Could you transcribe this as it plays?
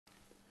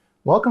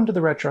Welcome to the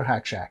Retro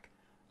Hack Shack.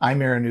 I'm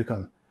Mira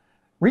Newcomb.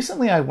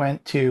 Recently I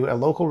went to a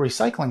local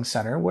recycling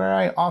center where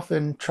I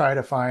often try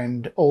to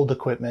find old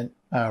equipment,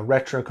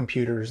 retro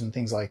computers and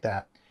things like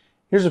that.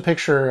 Here's a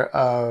picture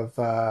of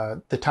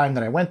the time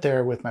that I went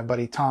there with my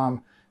buddy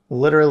Tom,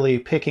 literally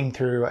picking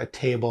through a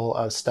table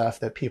of stuff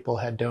that people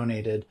had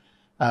donated.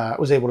 I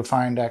was able to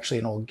find actually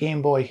an old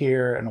Game Boy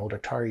here, an old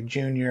Atari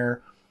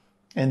Junior,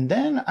 and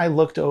then I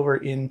looked over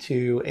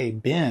into a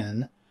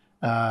bin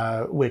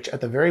which at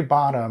the very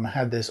bottom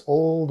had this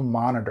old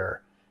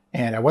monitor,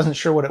 and I wasn't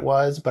sure what it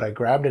was, but I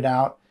grabbed it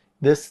out.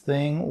 This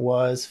thing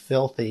was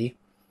filthy,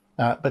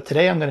 but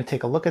today I'm going to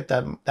take a look at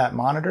that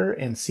monitor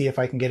and see if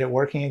I can get it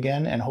working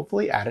again and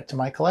hopefully add it to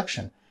my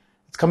collection.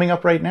 It's coming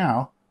up right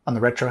now on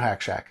the Retro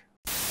Hack Shack.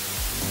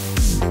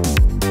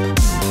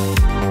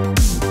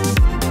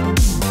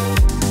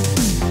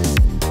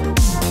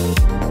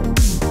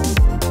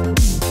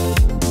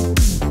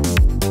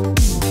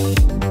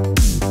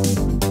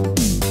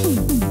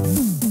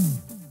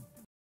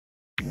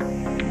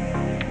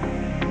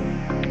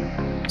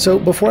 So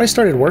before I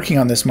started working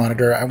on this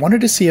monitor, I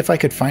wanted to see if I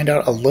could find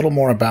out a little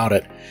more about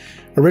it.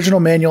 Original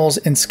manuals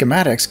and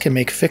schematics can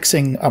make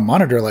fixing a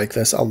monitor like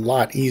this a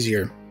lot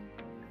easier.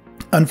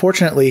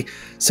 Unfortunately,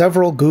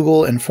 several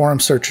Google and forum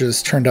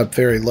searches turned up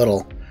very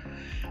little.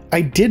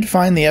 I did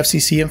find the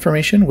FCC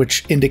information,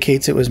 which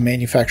indicates it was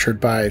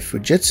manufactured by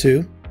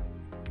Fujitsu.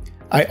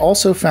 I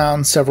also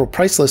found several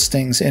price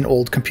listings in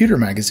old computer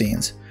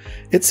magazines.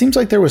 It seems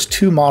like there was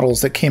two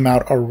models that came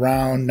out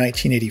around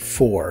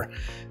 1984.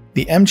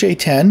 The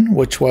MJ-10,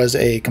 which was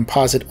a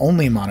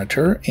composite-only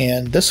monitor,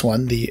 and this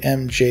one, the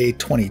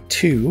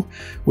MJ-22,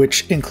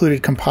 which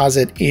included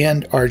composite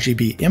and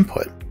RGB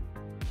input.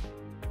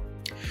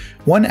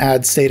 One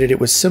ad stated it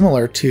was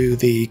similar to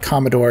the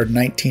Commodore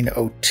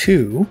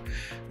 1902,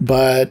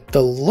 but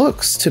the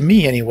looks, to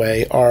me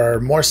anyway, are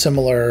more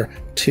similar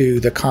to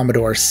the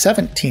Commodore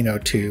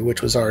 1702,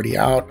 which was already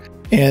out,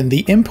 and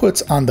the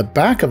inputs on the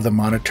back of the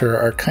monitor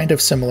are kind of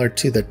similar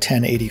to the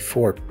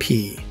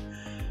 1084p.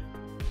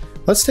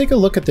 Let's take a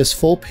look at this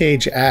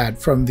full-page ad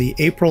from the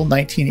April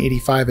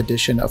 1985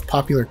 edition of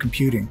Popular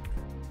Computing.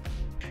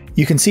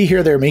 You can see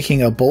here they're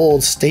making a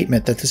bold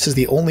statement that this is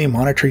the only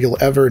monitor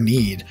you'll ever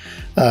need,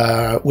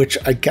 which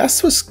I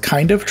guess was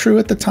kind of true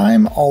at the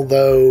time,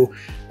 although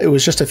it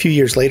was just a few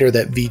years later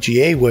that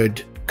VGA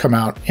would come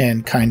out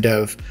and kind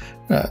of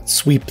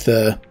sweep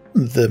the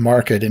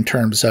market in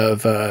terms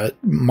of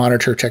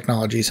monitor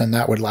technologies, and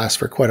that would last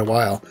for quite a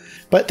while.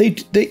 But they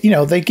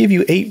give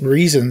you 8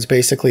 reasons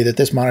basically that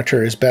this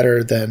monitor is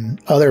better than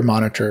other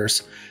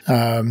monitors.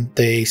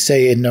 They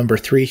say in number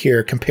 3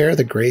 here, compare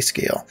the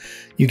grayscale.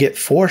 You get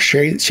 4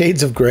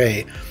 shades of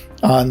gray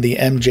on the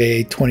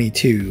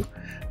MJ-22.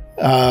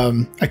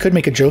 I could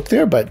make a joke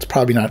there, but it's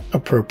probably not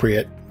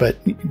appropriate. But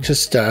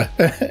just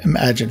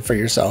imagine for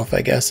yourself,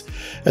 I guess,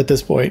 at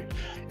this point.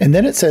 And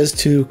then it says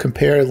to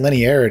compare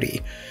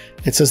linearity.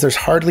 It says there's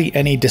hardly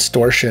any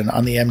distortion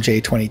on the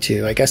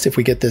MJ-22. I guess if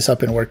we get this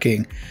up and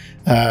working,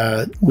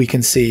 we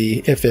can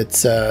see if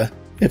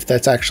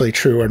that's actually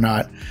true or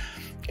not.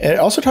 It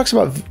also talks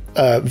about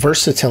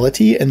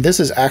versatility, and this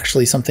is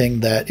actually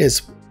something that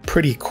is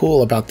pretty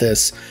cool about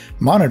this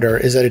monitor,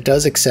 is that it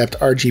does accept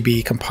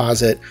RGB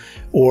composite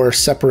or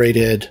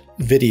separated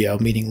video,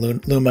 meaning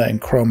Luma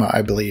and Chroma,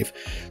 I believe.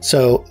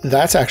 So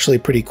that's actually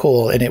pretty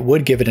cool, and it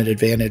would give it an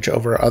advantage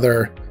over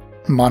other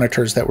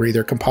monitors that were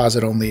either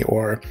composite only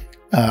or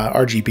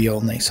RGB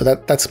only. So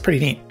that's pretty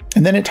neat.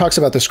 And then it talks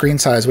about the screen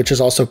size, which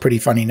is also pretty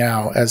funny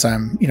now as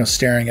I'm,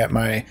 staring at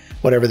my,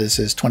 whatever this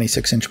is,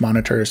 26-inch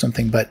monitor or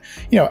something. But,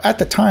 at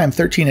the time,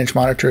 13-inch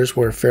monitors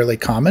were fairly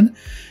common,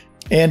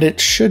 and it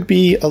should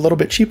be a little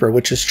bit cheaper,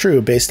 which is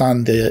true based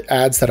on the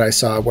ads that I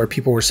saw where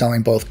people were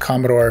selling both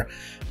Commodore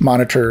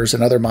monitors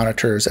and other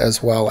monitors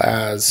as well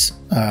as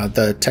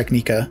the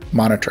Teknika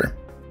monitor.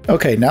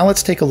 Okay, now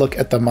let's take a look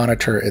at the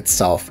monitor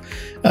itself.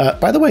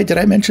 By the way, did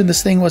I mention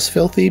this thing was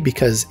filthy?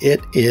 Because it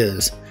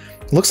is.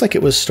 It looks like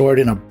it was stored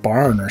in a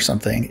barn or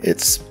something.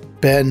 It's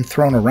been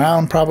thrown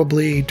around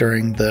probably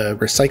during the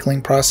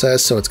recycling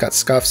process, so it's got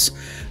scuffs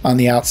on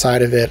the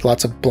outside of it,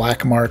 lots of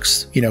black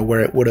marks,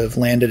 where it would have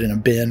landed in a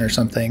bin or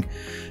something.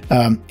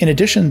 In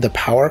addition, the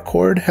power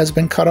cord has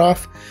been cut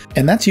off,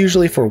 and that's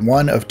usually for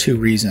one of 2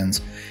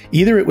 reasons.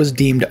 Either it was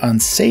deemed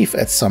unsafe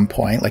at some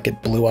point, like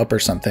it blew up or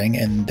something,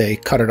 and they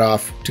cut it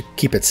off to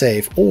keep it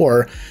safe,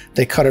 or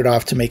they cut it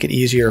off to make it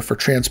easier for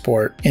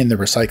transport in the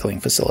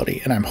recycling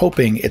facility, and I'm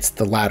hoping it's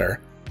the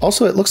latter.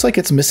 Also, it looks like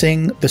it's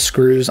missing the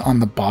screws on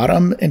the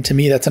bottom, and to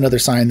me that's another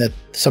sign that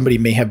somebody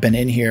may have been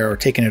in here or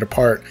taken it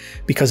apart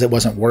because it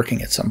wasn't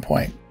working at some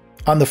point.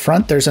 On the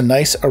front, there's a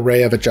nice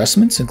array of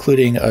adjustments,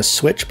 including a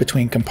switch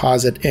between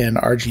composite and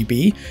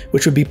RGB,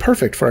 which would be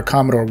perfect for a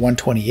Commodore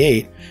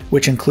 128,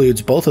 which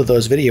includes both of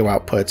those video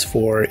outputs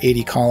for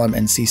 80 column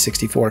and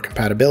C64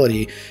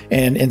 compatibility.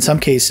 And in some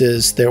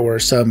cases, there were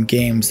some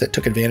games that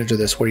took advantage of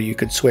this where you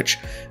could switch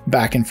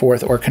back and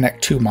forth or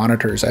connect 2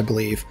 monitors, I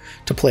believe,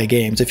 to play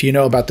games. If you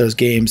know about those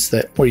games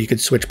where you could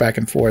switch back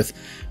and forth,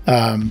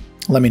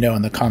 let me know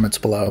in the comments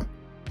below.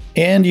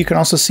 And you can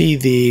also see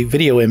the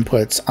video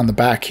inputs on the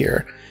back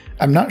here.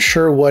 I'm not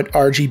sure what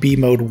RGB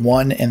mode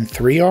 1 and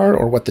 3 are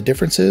or what the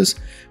difference is,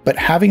 but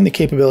having the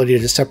capability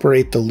to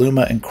separate the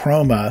luma and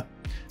chroma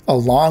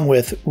along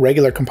with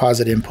regular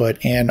composite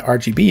input and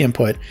RGB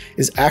input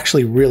is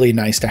actually really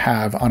nice to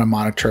have on a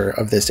monitor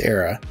of this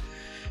era.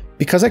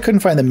 Because I couldn't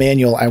find the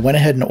manual, I went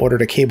ahead and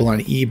ordered a cable on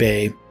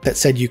eBay that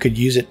said you could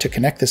use it to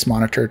connect this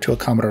monitor to a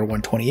Commodore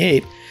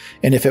 128,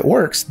 and if it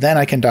works, then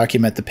I can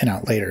document the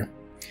pinout later.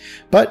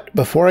 But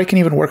before I can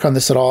even work on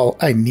this at all,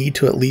 I need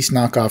to at least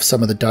knock off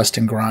some of the dust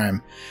and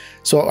grime.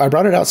 So I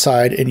brought it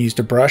outside and used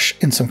a brush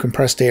and some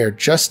compressed air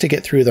just to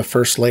get through the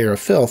first layer of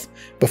filth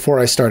before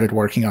I started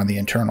working on the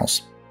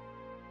internals.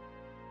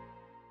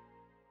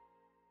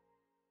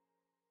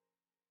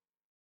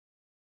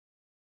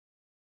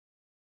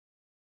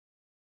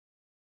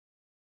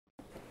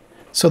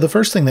 So the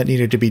first thing that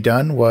needed to be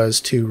done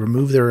was to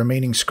remove the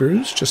remaining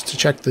screws just to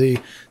check the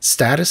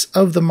status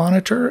of the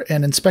monitor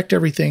and inspect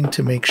everything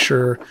to make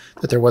sure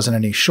that there wasn't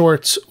any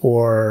shorts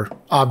or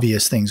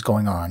obvious things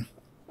going on.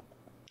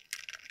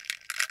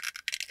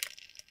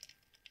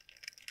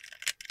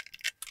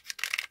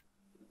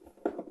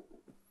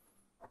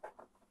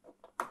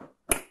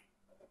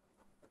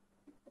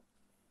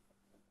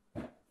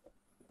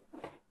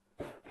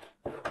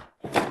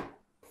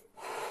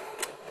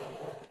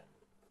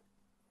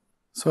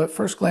 So at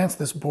first glance,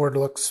 this board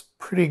looks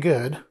pretty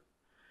good,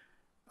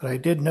 but I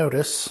did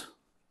notice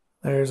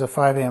there's a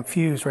 5 amp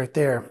fuse right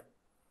there.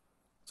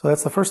 So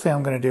that's the first thing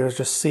I'm going to do is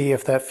just see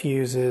if that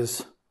fuse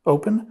is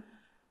open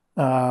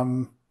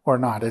or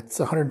not. It's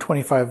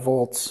 125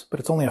 volts, but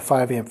it's only a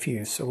 5 amp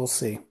fuse, so we'll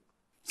see.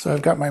 So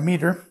I've got my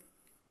meter.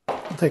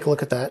 I'll take a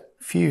look at that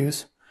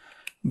fuse,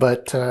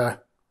 but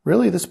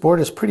really this board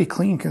is pretty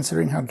clean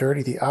considering how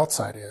dirty the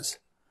outside is.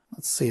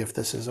 Let's see if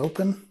this is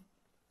open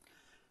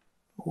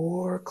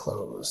or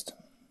closed.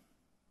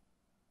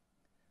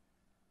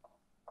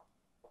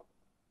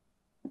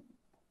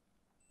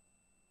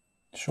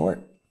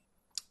 Short.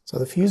 So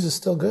the fuse is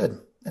still good.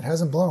 It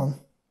hasn't blown.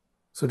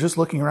 So just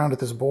looking around at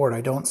this board,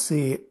 I don't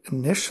see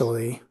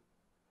initially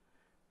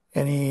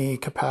any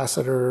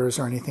capacitors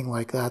or anything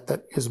like that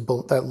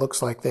that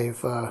looks like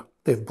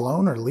they've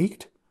blown or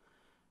leaked.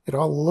 It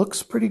all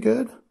looks pretty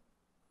good.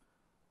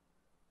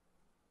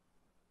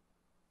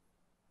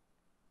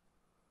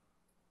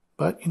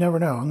 But you never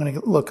know. I'm going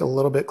to look a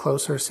little bit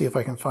closer, see if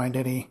I can find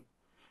any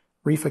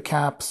reefa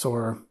caps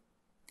or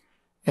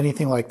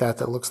anything like that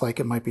that looks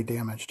like it might be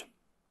damaged.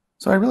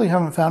 So I really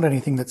haven't found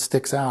anything that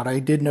sticks out. I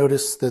did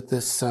notice that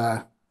this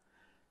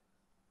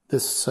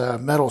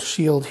metal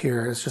shield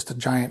here is just a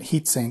giant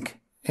heatsink,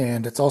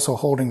 and it's also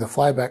holding the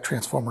flyback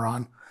transformer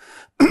on.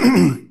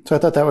 So I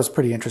thought that was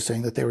pretty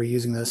interesting that they were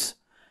using this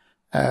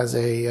as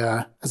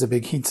a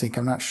big heatsink.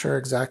 I'm not sure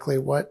exactly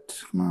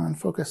what. Come on,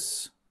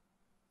 focus.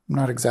 I'm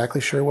not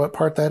exactly sure what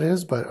part that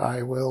is, but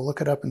I will look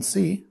it up and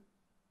see.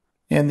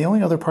 And the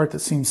only other part that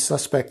seems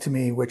suspect to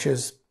me, which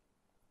is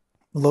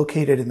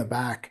located in the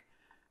back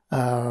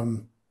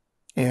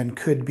and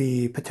could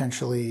be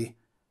potentially,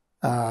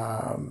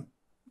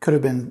 could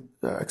have been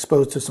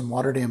exposed to some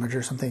water damage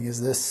or something,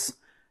 is this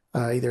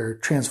either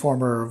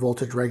transformer or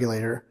voltage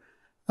regulator.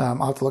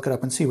 I'll have to look it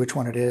up and see which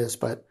one it is,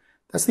 but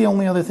that's the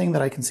only other thing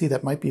that I can see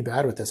that might be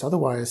bad with this.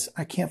 Otherwise,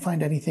 I can't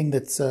find anything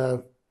that's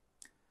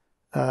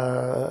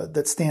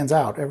that stands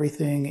out.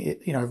 Everything,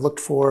 I've looked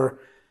for,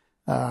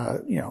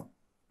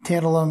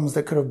 tantalums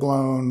that could have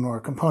blown or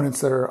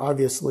components that are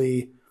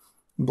obviously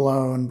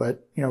blown,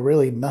 but,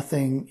 really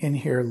nothing in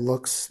here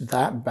looks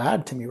that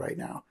bad to me right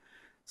now.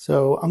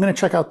 So I'm going to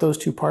check out those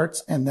two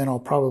parts, and then I'll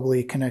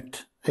probably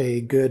connect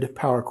a good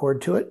power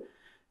cord to it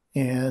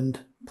and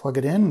plug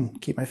it in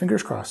and keep my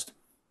fingers crossed.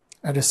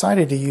 I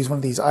decided to use one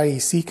of these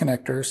IEC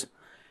connectors,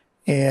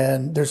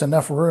 and there's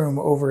enough room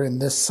over in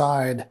this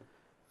side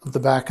of the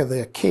back of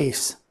the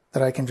case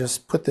that I can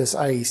just put this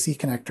IEC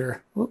connector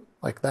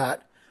like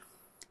that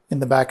in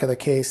the back of the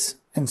case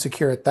and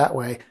secure it that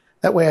way.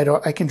 That way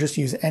I can just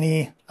use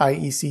any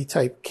IEC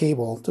type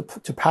cable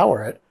to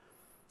power it,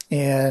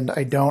 and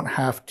I don't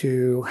have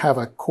to have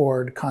a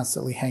cord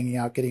constantly hanging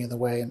out, getting in the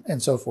way,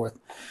 and so forth.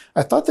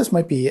 I thought this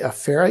might be a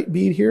ferrite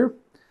bead here,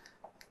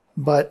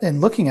 but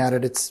in looking at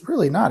it, it's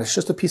really not. It's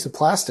just a piece of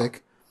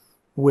plastic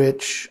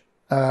which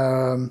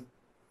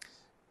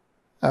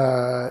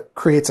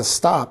creates a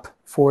stop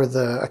for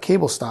a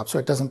cable stop so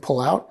it doesn't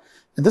pull out.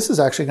 And this is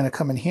actually going to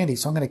come in handy.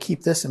 So I'm going to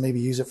keep this and maybe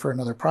use it for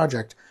another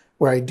project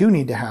where I do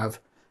need to have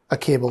a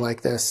cable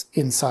like this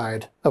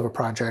inside of a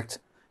project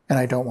and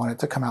I don't want it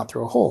to come out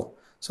through a hole.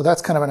 So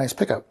that's kind of a nice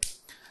pickup.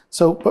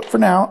 So, but for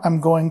now, I'm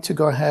going to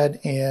go ahead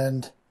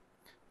and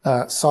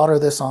solder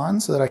this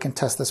on so that I can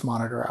test this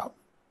monitor out.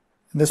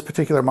 And this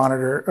particular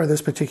monitor, or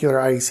this particular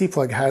IEC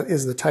plug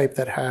is the type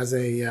that has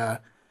a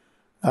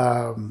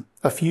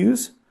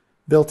fuse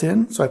built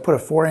in. So I put a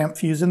 4 amp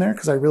fuse in there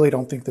because I really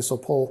don't think this will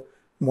pull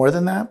more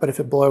than that. But if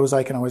it blows,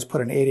 I can always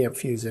put an 8 amp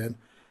fuse in.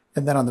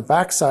 And then on the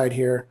back side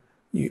here,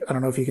 I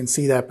don't know if you can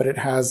see that, but it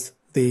has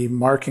the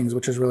markings,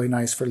 which is really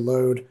nice for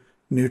load,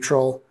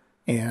 neutral,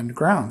 and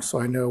ground. So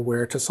I know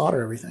where to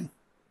solder everything.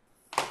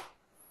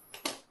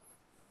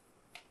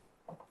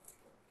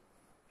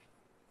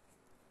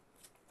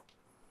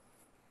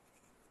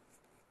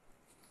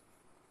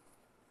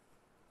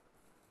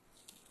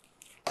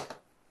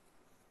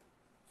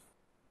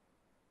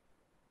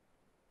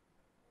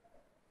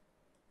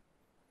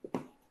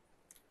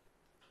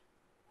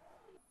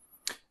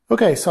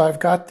 Okay, so I've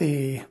got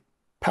the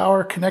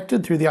power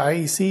connected through the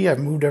IEC. I've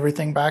moved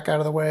everything back out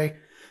of the way.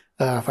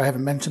 If I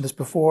haven't mentioned this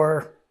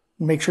before,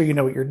 make sure you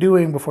know what you're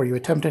doing before you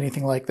attempt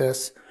anything like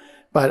this.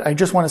 But I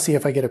just want to see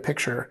if I get a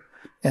picture,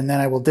 and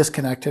then I will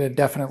disconnect it and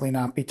definitely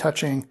not be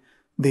touching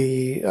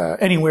the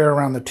anywhere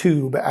around the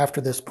tube after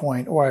this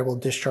point, or I will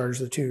discharge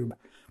the tube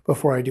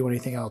before I do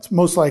anything else.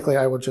 Most likely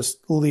I will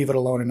just leave it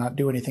alone and not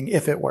do anything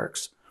if it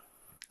works.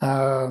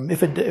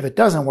 If it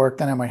doesn't work,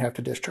 then I might have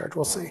to discharge.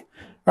 We'll see.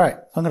 All right,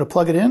 I'm going to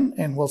plug it in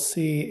and we'll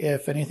see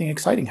if anything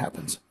exciting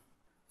happens.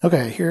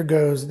 Okay, here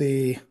goes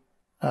the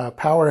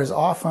power is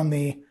off on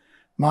the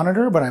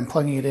monitor, but I'm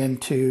plugging it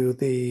into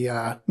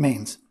the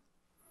mains.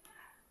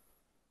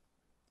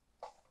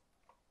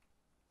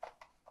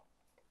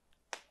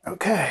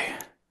 Okay,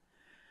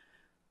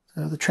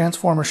 so the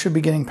transformer should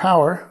be getting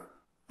power.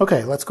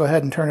 Okay, let's go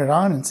ahead and turn it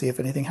on and see if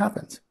anything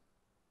happens.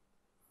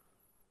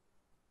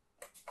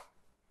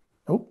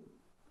 Oh.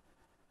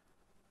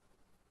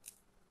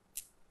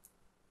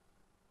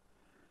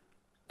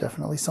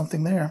 Definitely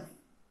something there.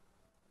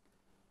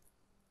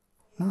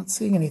 Not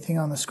seeing anything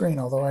on the screen,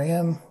 although I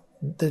am,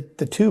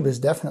 the tube is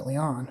definitely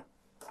on.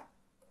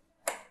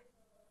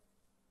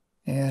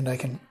 And I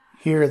can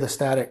hear the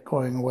static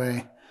going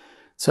away.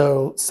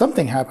 So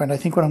something happened. I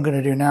think what I'm going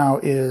to do now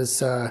is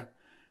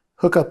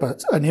hook up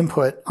an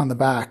input on the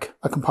back,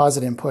 a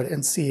composite input,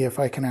 and see if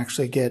I can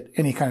actually get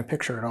any kind of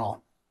picture at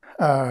all.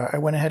 I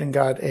went ahead and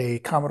got a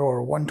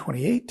Commodore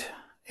 128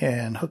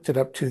 and hooked it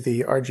up to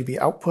the RGB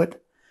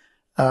output.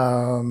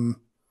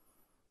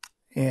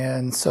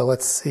 And so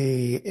let's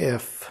see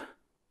if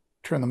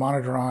turn the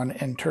monitor on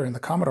and turn the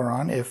Commodore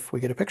on if we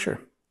get a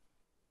picture.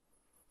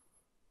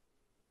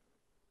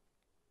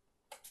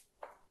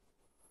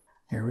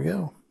 Here we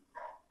go.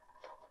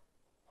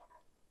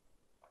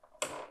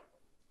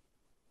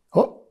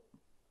 Oh,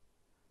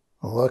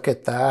 look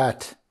at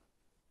that.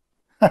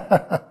 It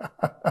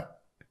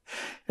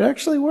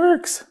actually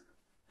works.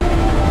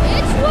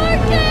 It's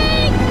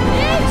working!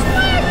 It's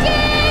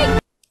working!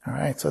 All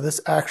right, so this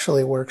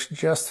actually works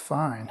just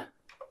fine.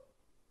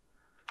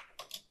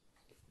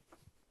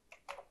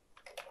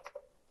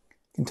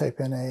 You can type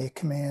in a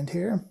command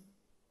here.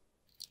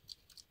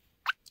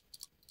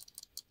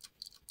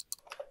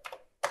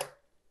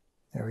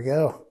 There we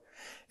go.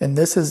 And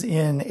this is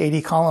in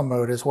 80 column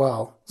mode as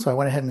well. So I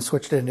went ahead and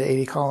switched it into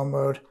 80 column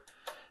mode.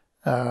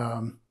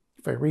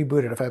 If I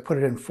reboot it, if I put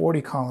it in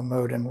 40 column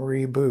mode and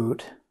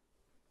reboot,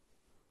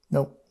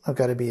 nope, I've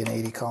got to be in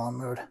 80 column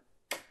mode.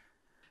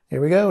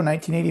 Here we go,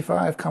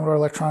 1985 Commodore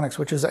Electronics,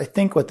 which is I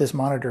think what this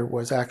monitor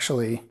was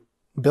actually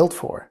built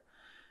for,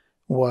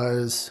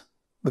 was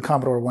the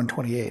Commodore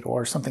 128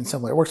 or something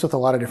similar. It works with a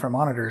lot of different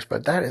monitors,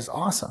 but that is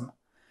awesome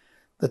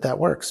that that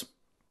works.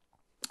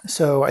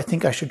 So I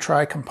think I should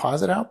try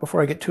composite out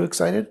before I get too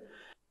excited.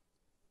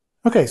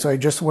 Okay, so I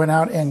just went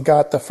out and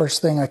got the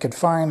first thing I could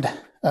find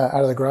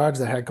out of the garage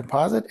that had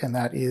composite, and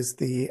that is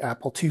the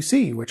Apple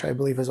IIc, which I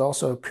believe is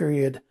also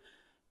period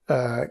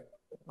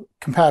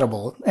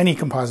compatible. Any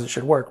composite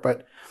should work,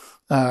 but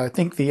I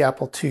think the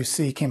Apple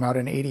IIc came out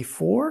in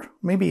 84,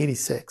 maybe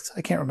 86.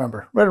 I can't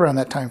remember. Right around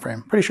that time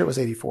frame. Pretty sure it was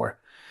 84.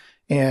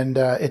 And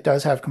it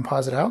does have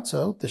composite out,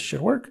 so this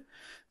should work.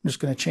 I'm just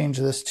going to change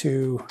this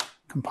to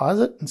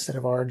composite instead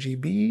of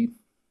RGB.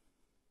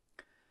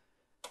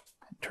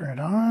 Turn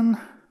it on.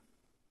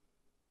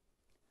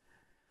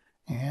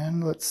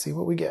 And let's see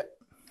what we get.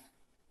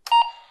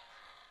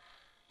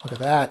 Look at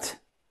that.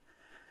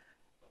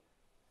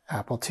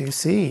 Apple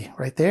IIc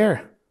right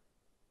there.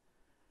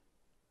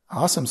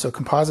 Awesome. So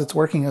composite's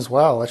working as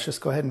well. Let's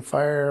just go ahead and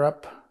fire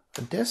up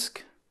the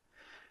disk.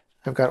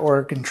 I've got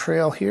Oregon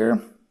Trail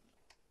here.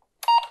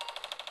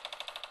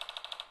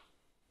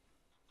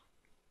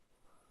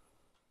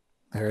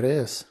 There it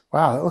is.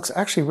 Wow, it looks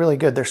actually really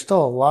good. There's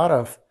still a lot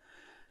of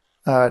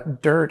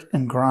dirt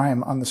and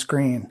grime on the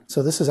screen.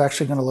 So this is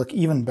actually going to look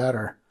even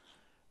better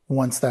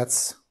once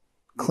that's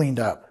cleaned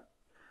up.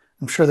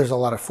 I'm sure there's a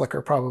lot of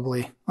flicker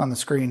probably on the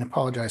screen.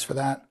 Apologize for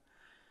that.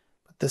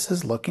 But this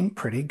is looking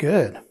pretty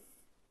good.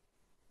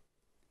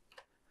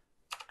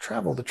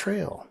 Travel the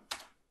trail.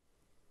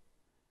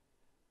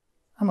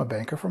 I'm a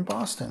banker from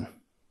Boston.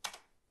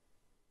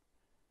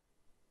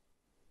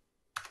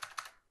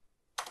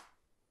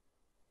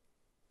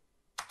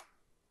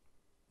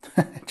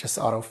 It just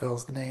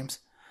autofills the names.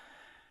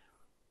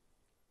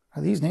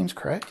 Are these names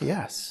correct?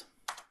 Yes.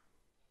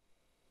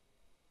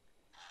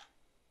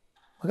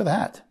 Look at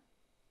that.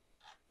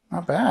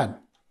 Not bad.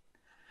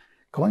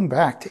 Going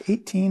back to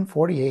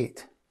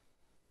 1848.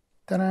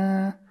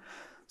 Ta-da!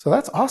 So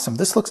that's awesome.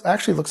 This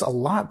actually looks a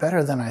lot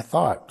better than I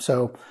thought.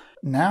 So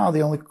now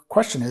the only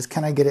question is,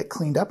 can I get it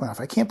cleaned up enough?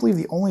 I can't believe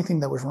the only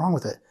thing that was wrong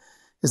with it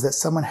is that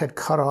someone had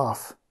cut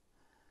off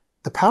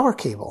the power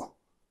cable.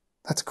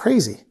 That's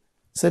crazy.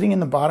 Sitting in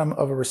the bottom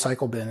of a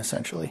recycle bin,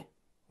 essentially.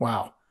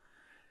 Wow.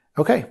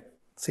 Okay,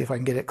 let's see if I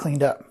can get it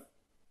cleaned up.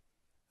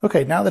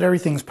 Okay, now that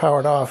everything's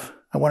powered off,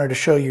 I wanted to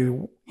show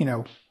you,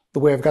 the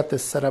way I've got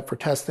this set up for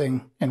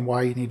testing and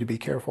why you need to be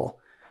careful.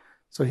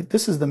 So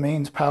this is the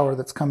mains power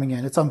that's coming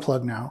in. It's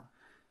unplugged now.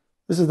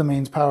 This is the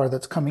mains power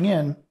that's coming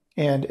in.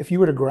 And if you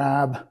were to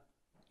grab,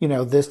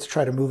 this to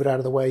try to move it out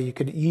of the way, you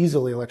could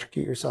easily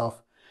electrocute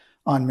yourself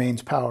on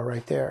mains power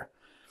right there.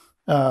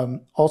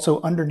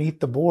 Also underneath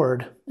the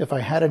board, if I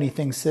had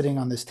anything sitting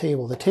on this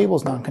table, the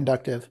table's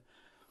non-conductive,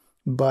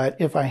 but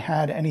if I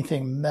had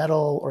anything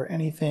metal or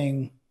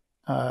anything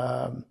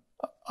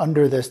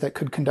under this that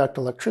could conduct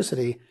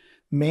electricity,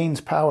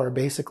 mains power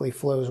basically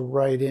flows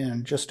right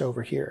in just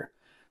over here.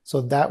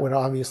 So that would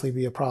obviously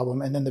be a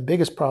problem. And then the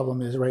biggest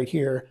problem is right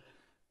here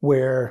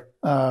where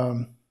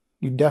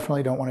you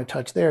definitely don't want to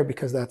touch there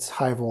because that's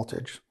high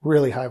voltage,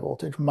 really high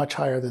voltage, much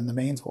higher than the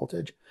mains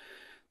voltage.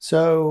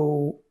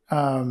 So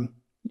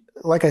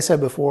like I said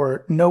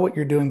before, know what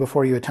you're doing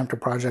before you attempt a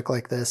project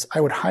like this.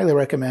 I would highly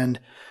recommend,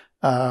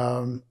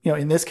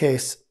 in this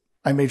case,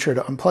 I made sure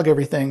to unplug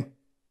everything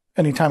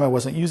anytime I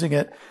wasn't using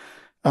it.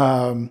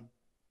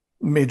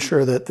 Made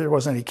sure that there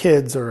wasn't any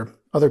kids or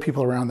other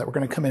people around that were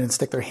going to come in and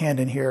stick their hand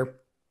in here.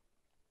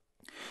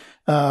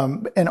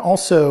 And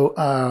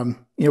also,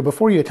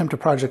 before you attempt a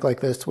project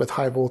like this with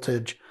high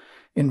voltage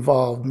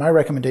involved, my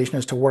recommendation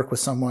is to work with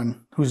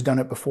someone who's done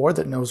it before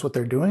that knows what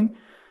they're doing.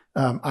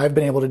 I've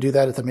been able to do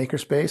that at the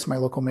makerspace, my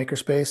local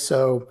makerspace.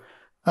 So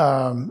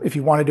if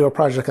you want to do a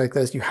project like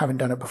this, you haven't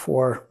done it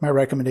before, my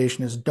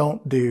recommendation is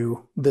don't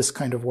do this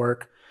kind of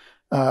work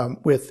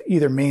with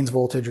either mains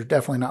voltage or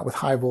definitely not with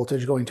high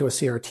voltage going to a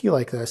CRT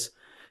like this.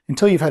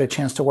 Until you've had a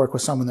chance to work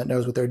with someone that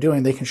knows what they're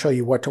doing, they can show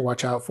you what to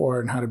watch out for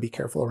and how to be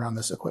careful around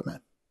this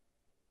equipment.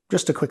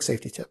 Just a quick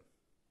safety tip.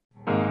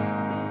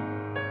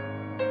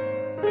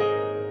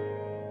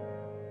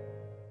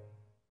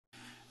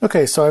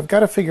 Okay, so I've got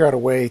to figure out a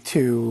way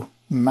to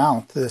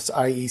mount this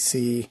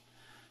IEC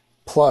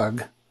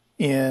plug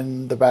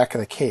in the back of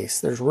the case.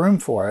 There's room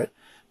for it,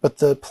 but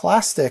the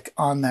plastic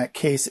on that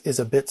case is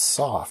a bit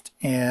soft.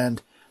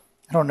 And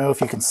I don't know if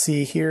you can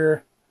see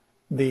here,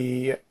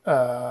 the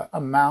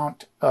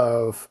amount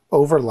of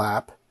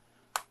overlap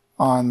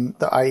on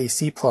the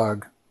IEC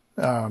plug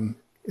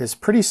is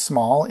pretty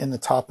small in the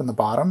top and the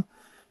bottom.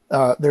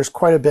 There's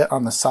quite a bit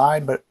on the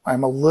side, but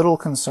I'm a little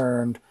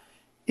concerned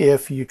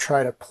if you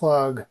try to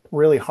plug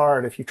really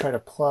hard, if you try to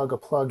plug a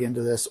plug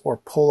into this or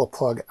pull a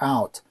plug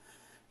out,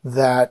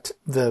 that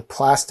the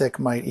plastic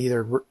might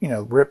either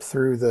rip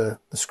through the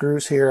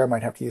screws here. I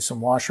might have to use some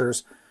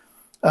washers.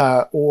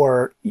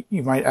 Or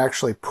you might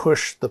actually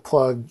push the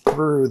plug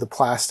through the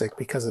plastic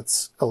because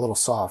it's a little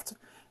soft.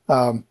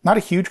 Not a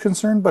huge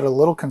concern, but a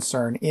little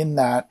concern in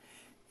that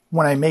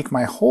when I make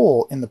my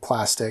hole in the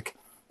plastic,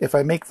 if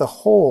I make the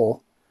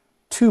hole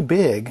too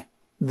big,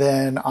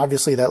 then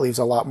obviously that leaves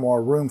a lot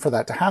more room for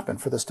that to happen,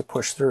 for this to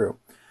push through.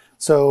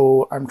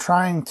 So I'm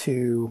trying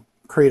to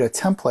create a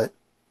template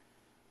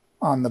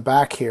on the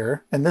back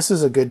here. And this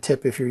is a good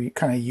tip if you're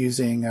kind of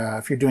using,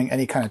 if you're doing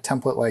any kind of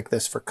template like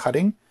this for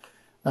cutting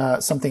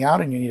something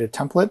out and you need a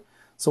template.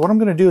 So what I'm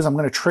going to do is I'm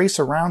going to trace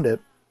around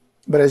it.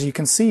 But as you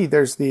can see,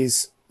 there's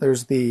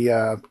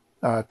the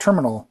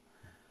terminal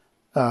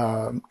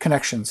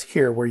connections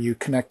here where you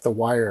connect the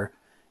wire.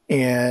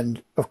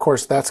 And of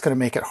course, that's going to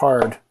make it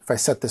hard. If I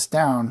set this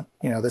down,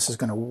 this is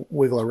going to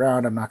wiggle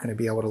around. I'm not going to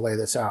be able to lay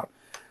this out.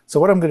 So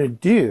what I'm going to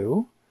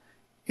do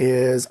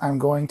is I'm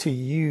going to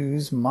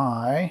use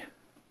my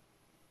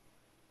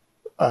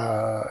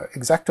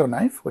X-Acto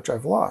knife, which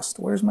I've lost.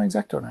 Where's my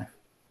X-Acto knife?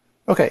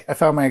 Okay, I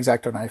found my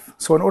X-Acto knife.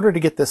 So in order to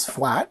get this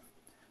flat,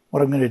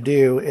 what I'm going to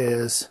do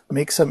is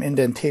make some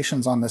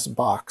indentations on this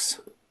box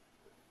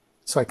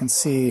so I can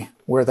see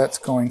where that's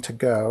going to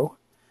go.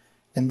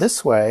 And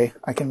this way,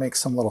 I can make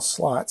some little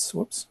slots.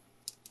 Whoops.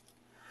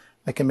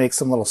 I can make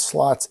some little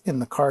slots in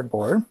the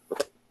cardboard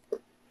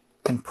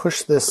and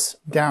push this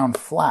down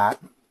flat.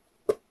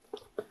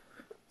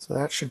 So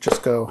that should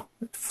just go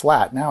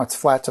flat. Now it's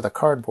flat to the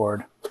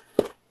cardboard.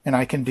 And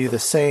I can do the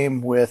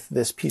same with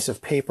this piece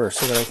of paper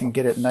so that I can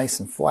get it nice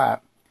and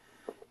flat.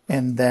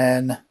 And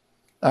then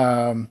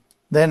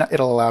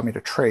it'll allow me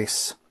to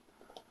trace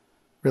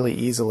really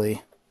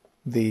easily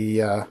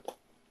the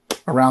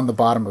around the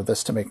bottom of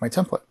this to make my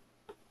template.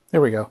 There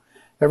we go.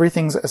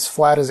 Everything's as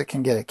flat as it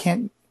can get.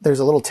 There's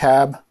a little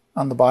tab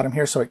on the bottom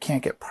here, so it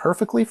can't get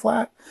perfectly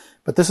flat,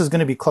 but this is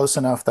going to be close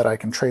enough that I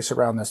can trace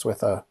around this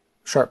with a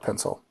sharp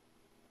pencil.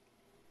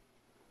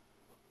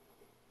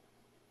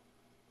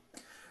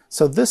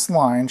 So this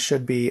line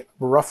should be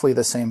roughly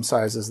the same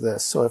size as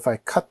this. So if I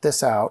cut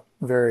this out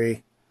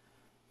very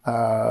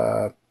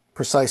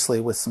precisely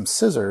with some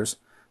scissors,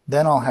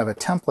 then I'll have a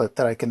template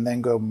that I can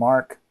then go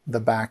mark the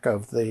back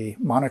of the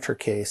monitor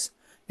case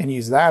and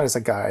use that as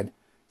a guide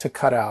to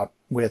cut out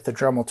with the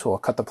Dremel tool,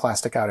 cut the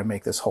plastic out and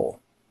make this hole.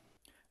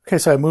 Okay,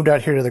 so I moved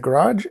out here to the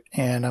garage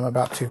and I'm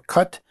about to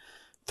cut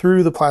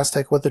through the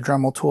plastic with the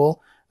Dremel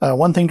tool.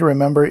 One thing to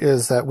remember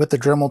is that with the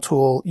Dremel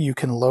tool, you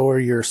can lower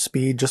your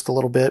speed just a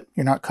little bit.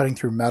 You're not cutting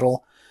through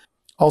metal.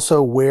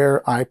 Also,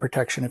 wear eye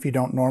protection. If you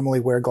don't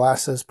normally wear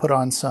glasses, put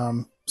on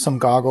some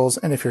goggles.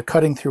 And if you're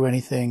cutting through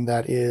anything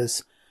that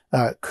is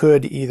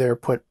could either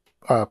put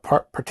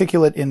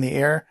particulate in the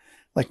air,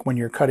 like when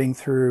you're cutting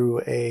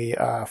through a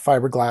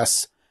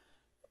fiberglass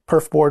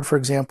perf board, for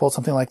example,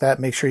 something like that,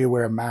 make sure you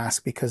wear a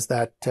mask because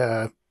that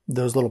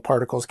those little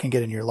particles can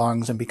get in your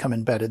lungs and become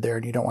embedded there,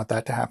 and you don't want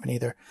that to happen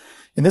either.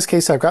 In this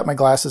case, I've got my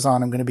glasses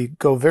on. I'm going to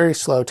go very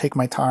slow, take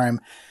my time,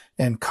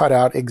 and cut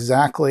out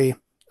exactly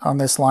on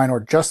this line or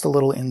just a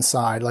little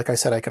inside. Like I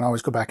said, I can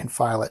always go back and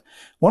file it.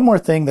 One more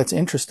thing that's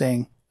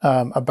interesting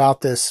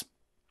about this,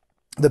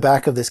 the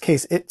back of this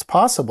case, it's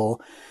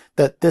possible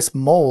that this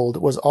mold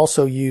was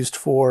also used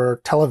for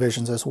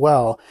televisions as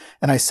well.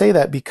 And I say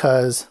that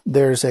because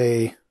there's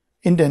a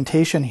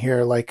indentation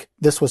here, like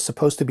this was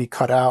supposed to be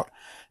cut out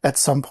at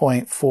some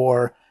point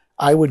for,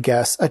 I would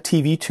guess, a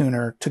TV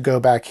tuner to go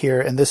back here.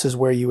 And this is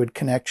where you would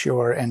connect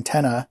your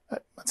antenna.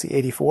 Let's see,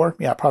 84?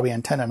 Yeah, probably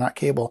antenna, not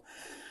cable.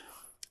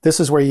 This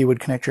is where you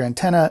would connect your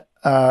antenna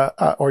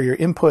or your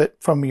input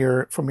from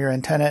your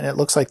antenna. And it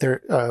looks like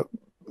there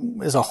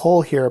is a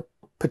hole here.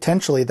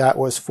 Potentially that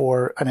was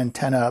for an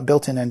antenna, a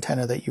built-in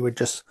antenna that you would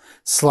just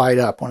slide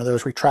up, one of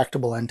those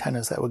retractable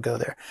antennas that would go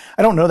there.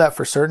 I don't know that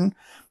for certain,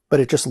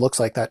 but it just looks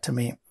like that to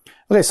me.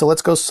 Okay, so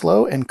let's go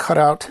slow and cut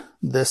out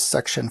this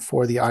section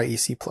for the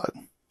IEC plug.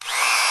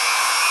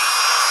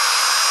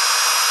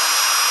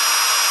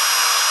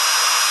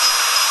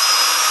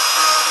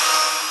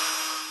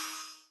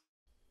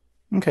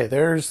 Okay,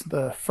 there's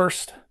the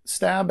first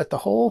stab at the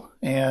hole,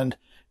 and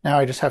now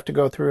I just have to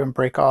go through and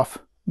break off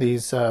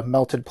these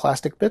melted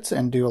plastic bits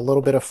and do a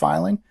little bit of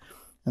filing,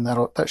 and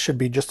that should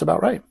be just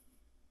about right.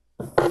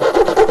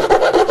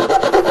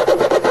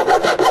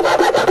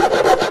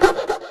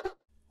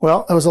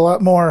 Well, it was a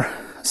lot more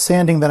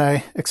sanding than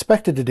I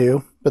expected to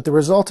do, but the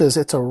result is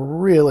it's a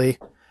really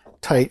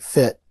tight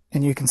fit,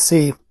 and you can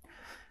see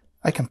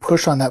I can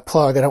push on that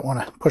plug. I don't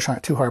want to push on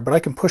it too hard, but I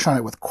can push on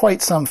it with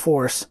quite some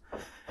force,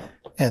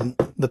 and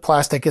the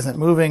plastic isn't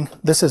moving.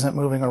 This isn't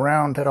moving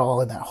around at all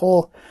in that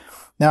hole.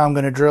 Now I'm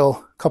going to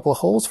drill a couple of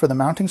holes for the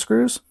mounting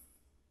screws.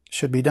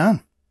 Should be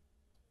done.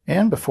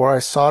 And before I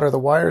solder the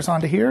wires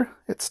onto here,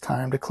 it's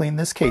time to clean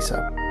this case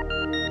up.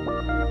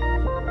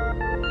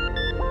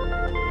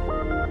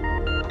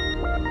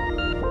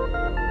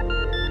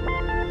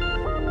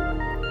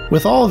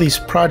 With all of these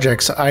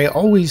projects, I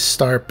always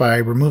start by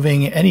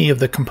removing any of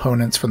the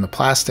components from the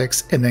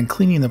plastics and then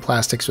cleaning the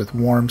plastics with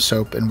warm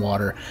soap and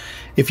water.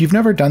 If you've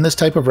never done this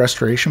type of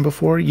restoration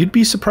before, you'd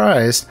be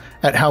surprised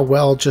at how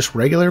well just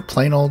regular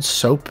plain old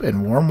soap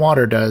and warm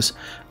water does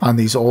on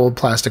these old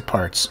plastic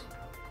parts.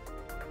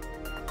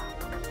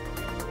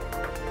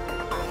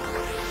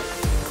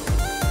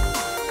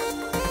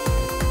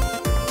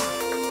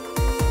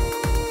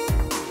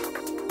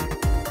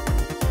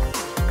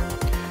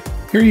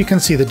 Here you can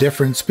see the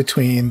difference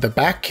between the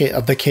back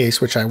of the case,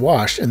 which I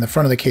washed, and the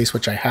front of the case,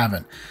 which I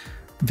haven't.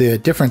 The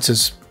difference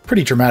is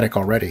pretty dramatic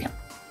already.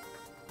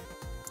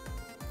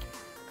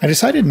 I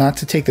decided not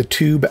to take the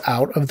tube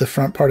out of the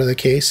front part of the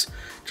case,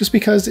 just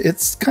because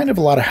it's kind of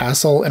a lot of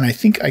hassle, and I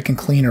think I can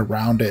clean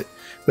around it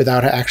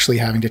without actually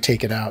having to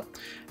take it out.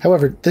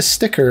 However, this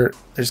sticker,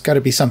 there's got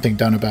to be something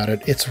done about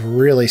it. It's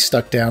really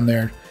stuck down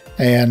there,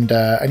 and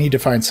I need to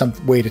find some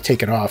way to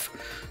take it off.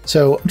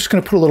 So I'm just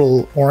going to put a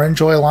little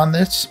orange oil on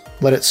this,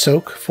 let it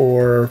soak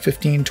for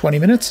 15-20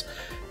 minutes,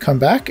 come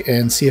back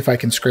and see if I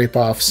can scrape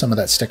off some of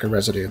that sticker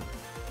residue.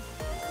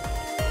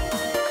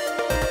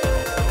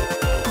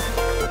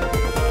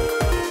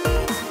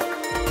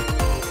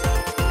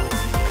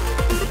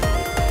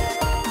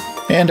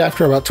 And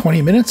after about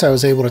 20 minutes, I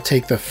was able to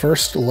take the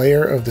first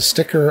layer of the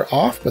sticker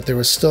off, but there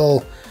was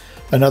still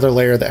another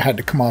layer that had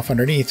to come off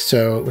underneath,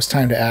 so it was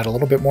time to add a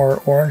little bit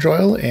more orange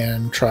oil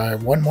and try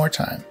one more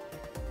time.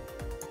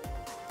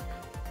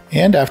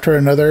 And after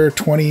another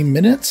 20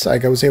 minutes, I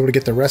was able to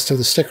get the rest of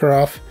the sticker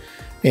off,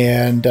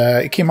 and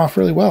it came off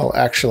really well,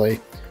 actually.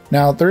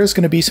 Now, there is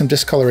going to be some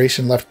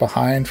discoloration left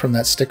behind from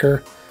that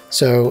sticker,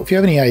 so if you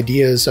have any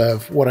ideas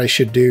of what I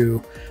should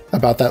do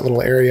about that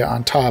little area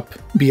on top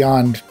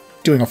beyond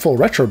doing a full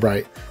retro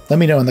bright, let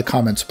me know in the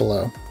comments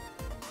below.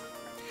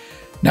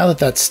 Now that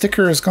that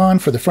sticker is gone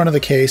for the front of the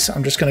case,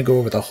 I'm just going to go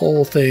over the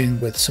whole thing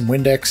with some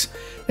Windex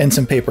and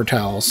some paper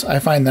towels. I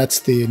find that's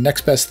the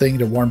next best thing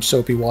to warm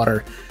soapy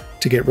water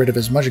to get rid of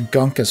as much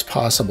gunk as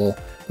possible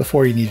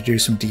before you need to do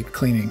some deep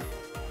cleaning.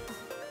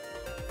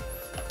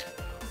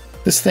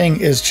 This thing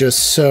is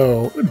just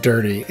so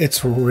dirty.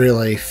 It's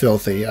really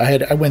filthy.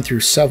 I went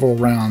through several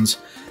rounds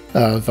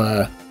of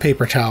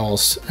paper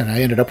towels, and I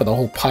ended up with a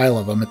whole pile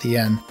of them at the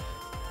end.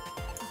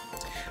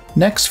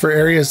 Next, for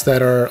areas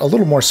that are a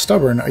little more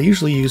stubborn, I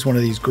usually use one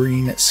of these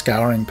green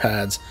scouring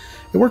pads.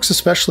 It works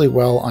especially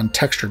well on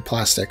textured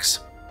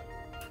plastics.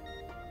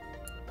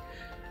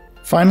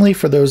 Finally,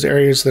 for those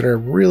areas that are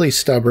really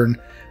stubborn,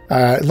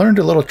 I learned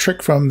a little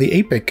trick from the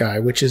 8-Bit guy,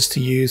 which is to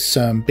use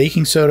some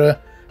baking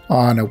soda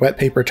on a wet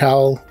paper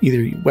towel.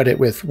 Either you wet it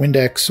with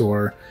Windex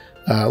or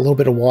a little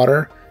bit of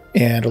water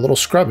and a little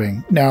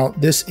scrubbing. Now,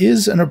 this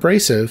is an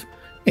abrasive,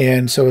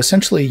 and so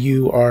essentially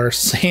you are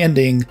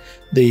sanding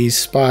these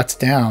spots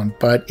down,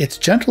 but it's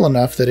gentle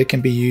enough that it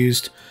can be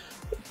used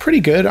pretty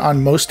good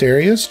on most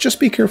areas. Just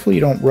be careful you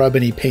don't rub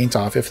any paint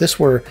off. If this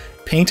were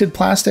painted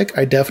plastic,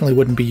 I definitely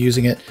wouldn't be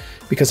using it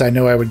because I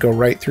know I would go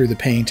right through the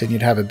paint and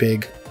you'd have a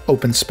big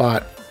open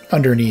spot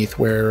underneath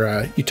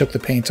where you took the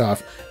paint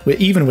off,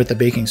 even with the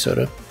baking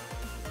soda.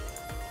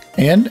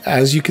 And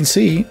as you can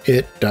see,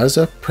 it does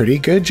a pretty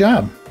good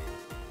job.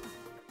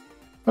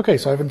 Okay,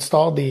 so I've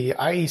installed the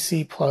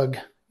IEC plug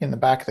in the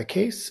back of the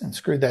case and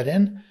screwed that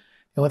in.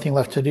 The only thing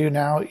left to do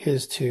now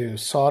is to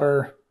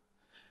solder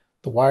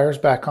the wires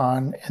back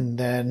on, and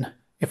then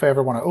if I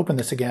ever want to open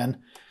this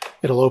again,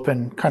 it'll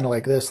open kind of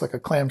like this, like a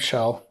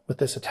clamshell with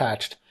this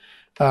attached.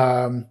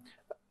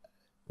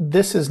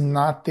 This is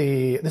not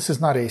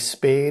a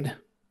spade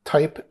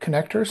type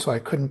connector, so I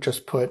couldn't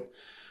just put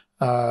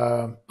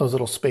those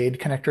little spade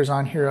connectors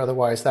on here.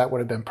 Otherwise, that would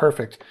have been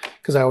perfect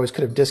because I always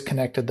could have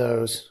disconnected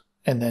those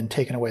and then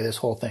taken away this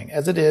whole thing.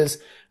 As it is,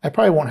 I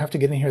probably won't have to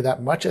get in here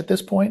that much at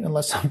this point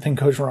unless something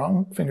goes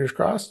wrong, fingers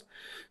crossed.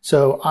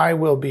 So I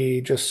will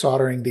be just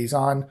soldering these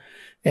on,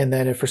 and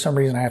then if for some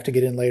reason I have to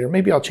get in later,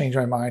 maybe I'll change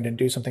my mind and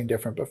do something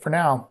different. But for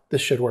now,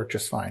 this should work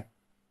just fine.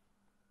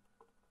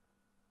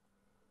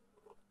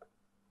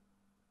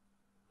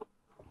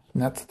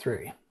 And that's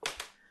 3.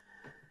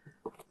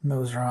 And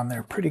those are on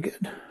there pretty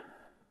good.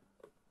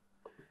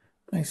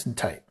 Nice and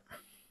tight.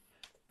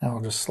 Now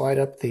I'll just slide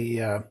up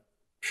the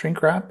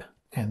shrink wrap,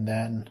 and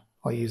then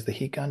I'll use the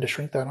heat gun to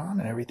shrink that on,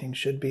 and everything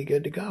should be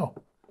good to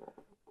go.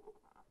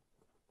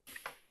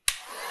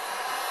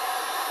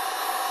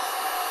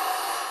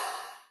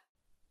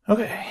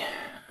 Okay,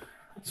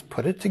 let's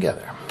put it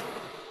together.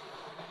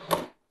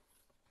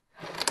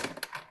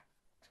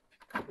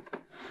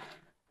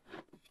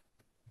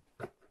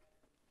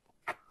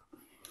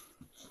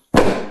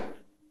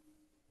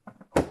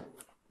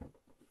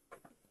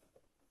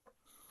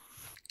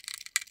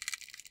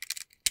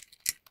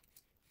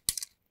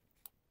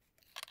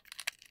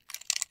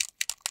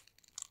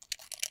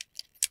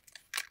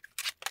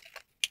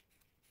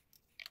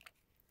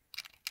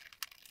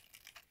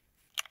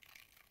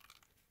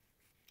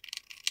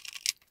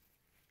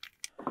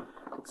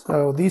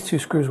 So these 2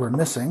 screws were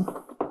missing,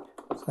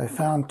 so I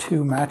found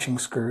 2 matching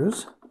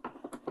screws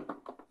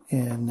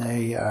in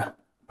a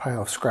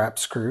pile of scrap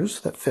screws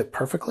that fit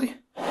perfectly.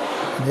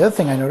 And the other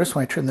thing I noticed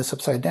when I turned this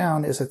upside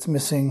down is it's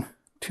missing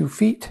 2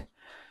 feet.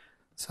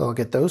 So I'll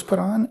get those put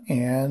on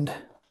and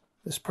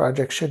this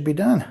project should be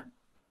done.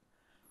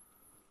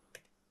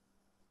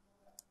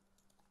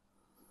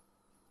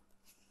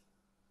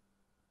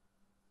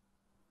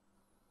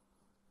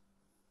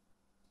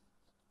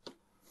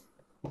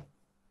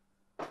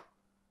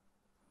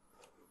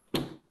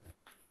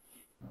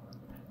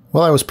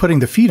 While I was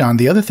putting the feet on,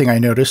 the other thing I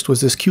noticed was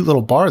this cute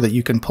little bar that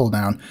you can pull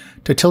down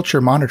to tilt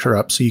your monitor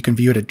up so you can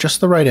view it at just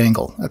the right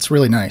angle. That's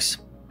really nice.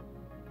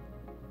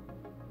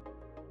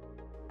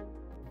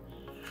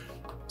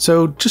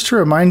 So just to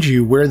remind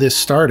you where this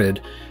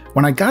started,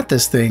 when I got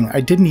this thing,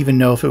 I didn't even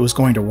know if it was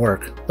going to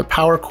work. The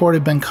power cord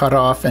had been cut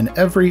off and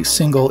every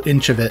single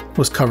inch of it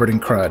was covered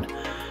in crud.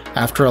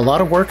 After a lot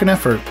of work and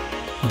effort,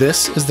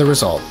 this is the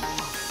result.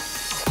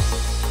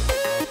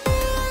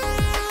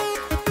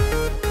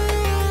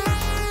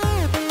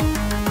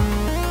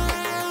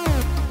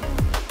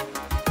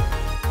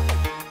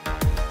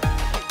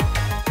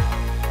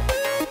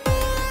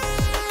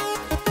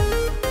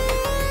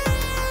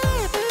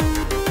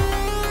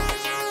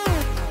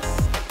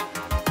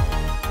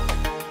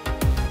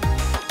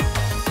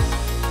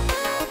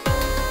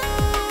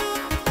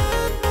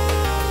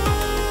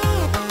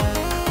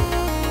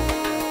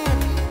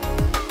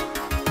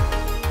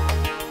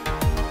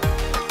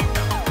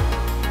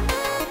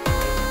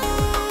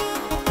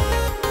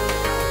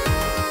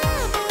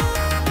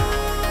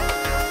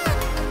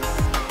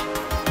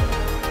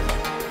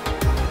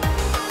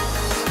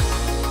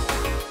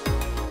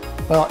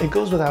 Well, it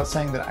goes without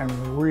saying that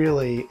I'm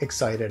really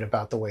excited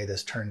about the way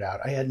this turned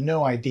out. I had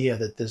no idea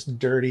that this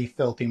dirty,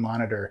 filthy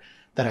monitor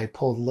that I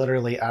pulled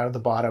literally out of the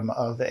bottom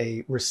of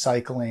a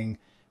recycling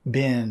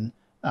bin,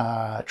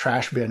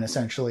 trash bin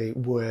essentially,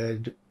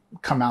 would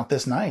come out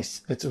this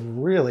nice. It's a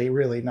really,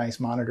 really nice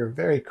monitor,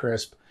 very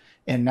crisp.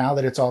 And now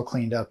that it's all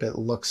cleaned up, it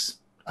looks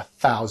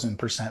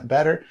 1000%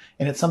 better.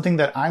 And it's something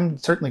that I'm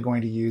certainly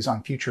going to use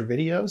on future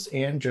videos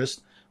and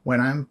just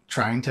when I'm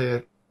trying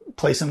to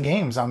play some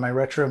games on my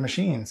retro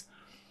machines.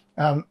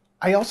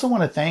 I also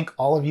want to thank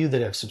all of you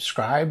that have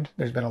subscribed.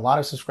 There's been a lot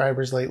of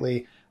subscribers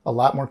lately, a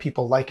lot more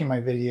people liking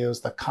my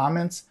videos. The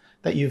comments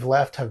that you've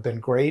left have been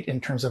great in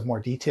terms of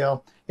more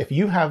detail. If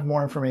you have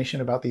more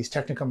information about these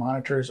Teknika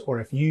monitors, or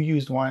if you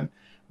used one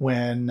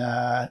when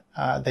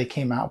they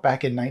came out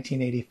back in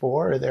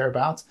 1984 or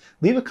thereabouts,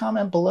 leave a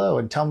comment below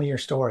and tell me your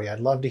story. I'd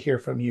love to hear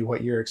from you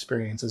what your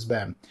experience has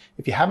been.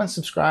 If you haven't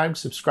subscribed,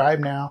 subscribe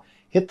now,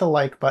 hit the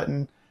like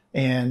button.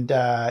 And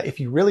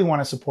if you really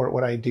want to support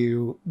what I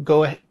do,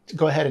 go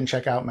ahead and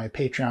check out my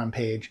Patreon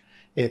page.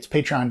 It's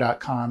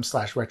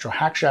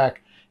patreon.com/retrohackshack.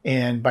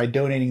 And by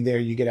donating there,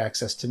 you get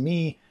access to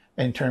me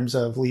in terms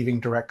of leaving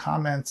direct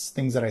comments,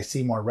 things that I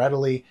see more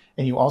readily.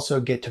 And you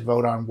also get to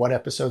vote on what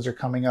episodes are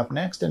coming up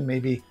next and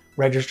maybe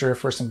register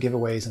for some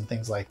giveaways and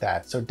things like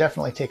that. So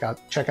definitely check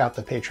out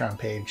the Patreon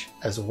page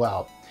as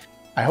well.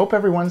 I hope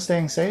everyone's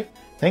staying safe.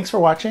 Thanks for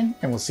watching,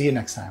 and we'll see you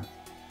next time.